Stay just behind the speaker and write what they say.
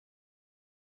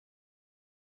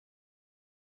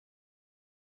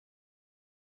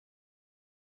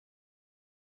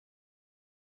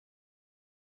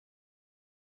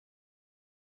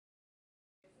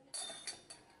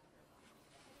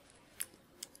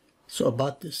So I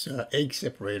bought this egg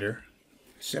separator.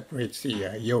 It separates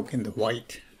the yolk and the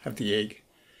white of the egg,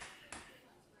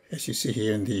 as you see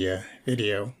here in the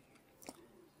video.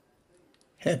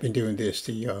 Have been doing this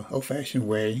the old-fashioned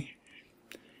way.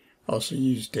 Also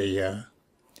used a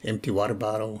empty water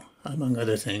bottle, among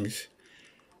other things.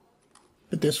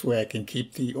 But this way I can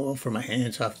keep the oil from my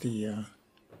hands off the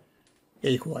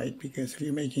egg white, because if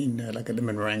you're making like a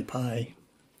lemon meringue pie,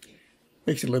 it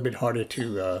makes it a little bit harder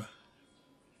to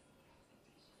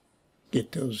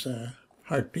get those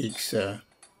hard peaks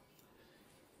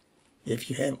if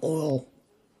you have oil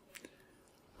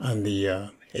on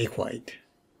the egg white.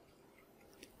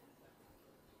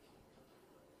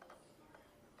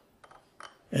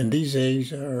 And these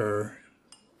eggs are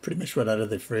pretty much right out of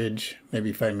the fridge,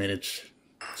 maybe 5 minutes,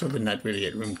 so they're not really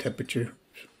at room temperature.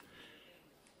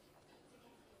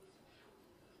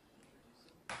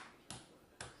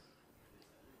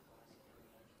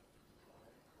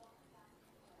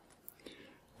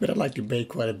 But I like to bake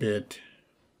quite a bit.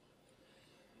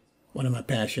 One of my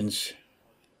passions.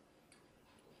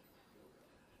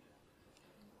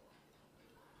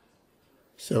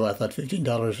 So I thought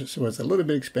 $15 was a little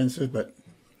bit expensive, but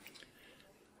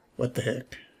what the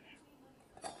heck.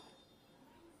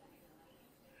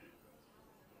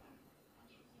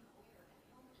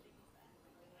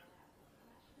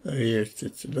 So here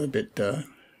it's a little bit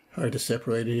hard to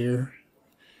separate here.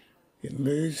 Getting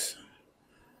loose.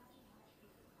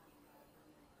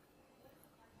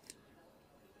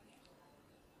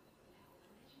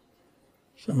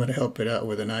 So I'm going to help it out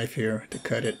with a knife here to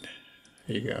cut it.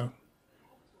 There you go.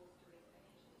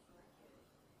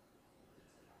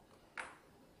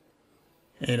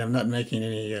 And I'm not making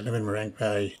any lemon meringue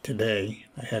pie today.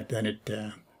 I have done it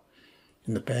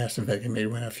in the past. In fact, I made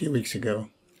one a few weeks ago.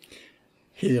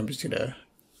 Here I'm just going to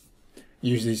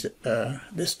use these,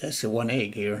 this extra one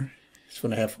egg here. It's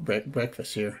what I have for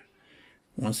breakfast here.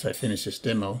 Once I finish this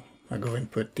demo, I'll go ahead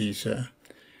and put these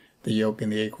the yolk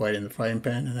and the egg white in the frying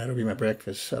pan, and that'll be my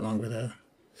breakfast, along with a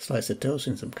slice of toast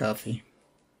and some coffee.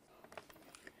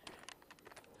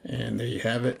 And there you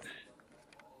have it.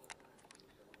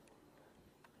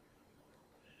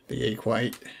 The egg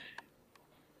white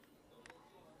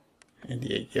and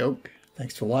the egg yolk.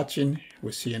 Thanks for watching.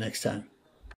 We'll see you next time.